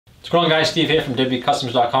What's going on, guys? Steve here from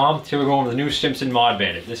DeadbeatCustoms.com. Today we're going with the new Simpson Mod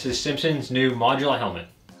Bandit. This is Simpson's new modular helmet.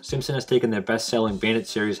 Simpson has taken their best-selling Bandit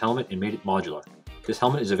series helmet and made it modular. This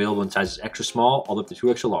helmet is available in sizes extra small all the way up to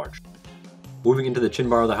 2 extra large. Moving into the chin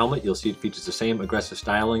bar of the helmet, you'll see it features the same aggressive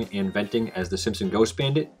styling and venting as the Simpson Ghost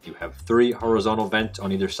Bandit. You have 3 horizontal vents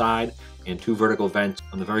on either side and 2 vertical vents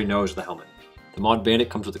on the very nose of the helmet. The Mod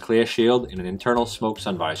Bandit comes with a clear shield and an internal smoke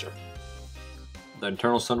sun visor. The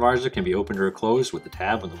internal sun visor can be opened or closed with the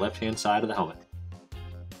tab on the left-hand side of the helmet.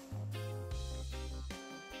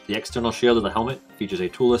 The external shield of the helmet features a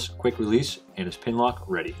toolless quick release and is pin lock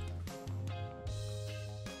ready.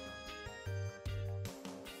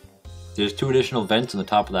 There's 2 additional vents on the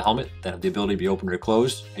top of the helmet that have the ability to be opened or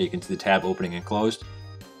closed, and you can see the tab opening and closed.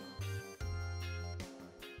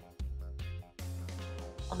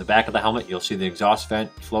 On the back of the helmet, you'll see the exhaust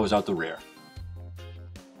vent flows out the rear.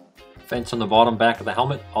 Vents on the bottom back of the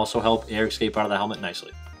helmet also help air escape out of the helmet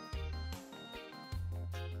nicely.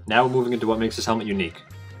 Now we're moving into what makes this helmet unique.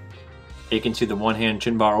 Here you can see the one-hand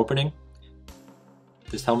chin bar opening.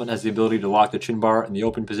 This helmet has the ability to lock the chin bar in the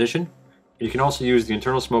open position. You can also use the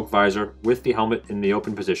internal smoke visor with the helmet in the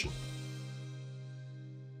open position.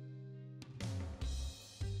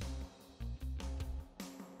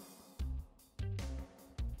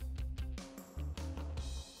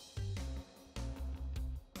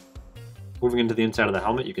 Moving into the inside of the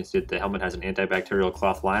helmet, you can see that the helmet has an antibacterial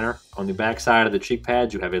cloth liner. On the back side of the cheek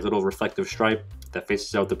pads, you have a little reflective stripe that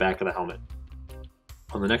faces out the back of the helmet.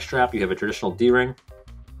 On the neck strap, you have a traditional D-ring.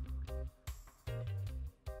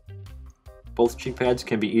 Both cheek pads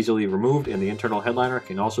can be easily removed, and the internal headliner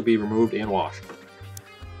can also be removed and washed.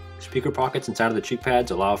 Speaker pockets inside of the cheek pads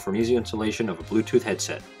allow for an easy installation of a Bluetooth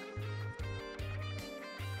headset.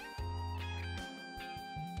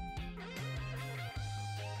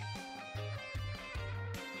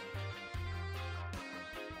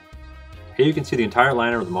 Here you can see the entire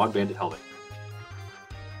liner of the Mod Bandit helmet.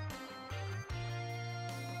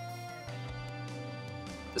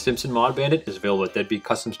 The Simpson Mod Bandit is available at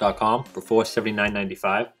DeadbeatCustoms.com for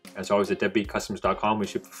 $479.95. As always, at DeadbeatCustoms.com we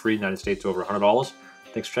ship for free in the United States over $100.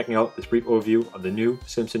 Thanks for checking out this brief overview of the new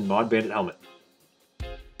Simpson Mod Bandit helmet.